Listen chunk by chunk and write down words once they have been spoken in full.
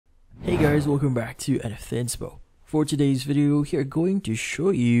guys, welcome back to NFT Inspo. For today's video, we are going to show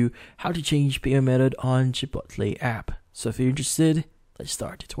you how to change payment method on Chipotle app. So if you're interested, let's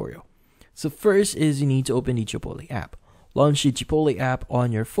start the tutorial. So first is you need to open the Chipotle app. Launch the Chipotle app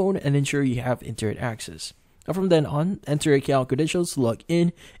on your phone and ensure you have internet access. Now from then on, enter account credentials to log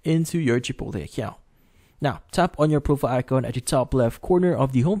in into your Chipotle account. Now, tap on your profile icon at the top left corner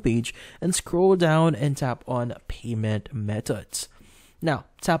of the homepage and scroll down and tap on Payment Methods. Now,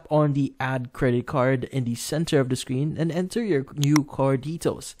 tap on the Add Credit Card in the center of the screen and enter your new card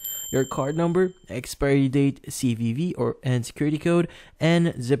details. Your card number, expiry date, CVV and security code,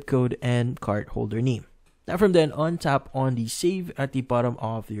 and zip code and card holder name. Now from then on, tap on the Save at the bottom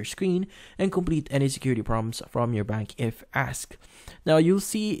of your screen and complete any security prompts from your bank if asked. Now you'll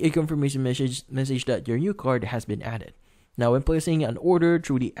see a confirmation message that your new card has been added. Now when placing an order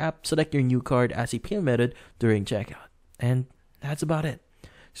through the app, select your new card as a payment method during checkout. And that's about it.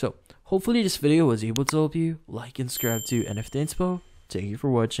 So hopefully this video was able to help you. Like and subscribe to NFT Inspo. Thank you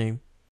for watching.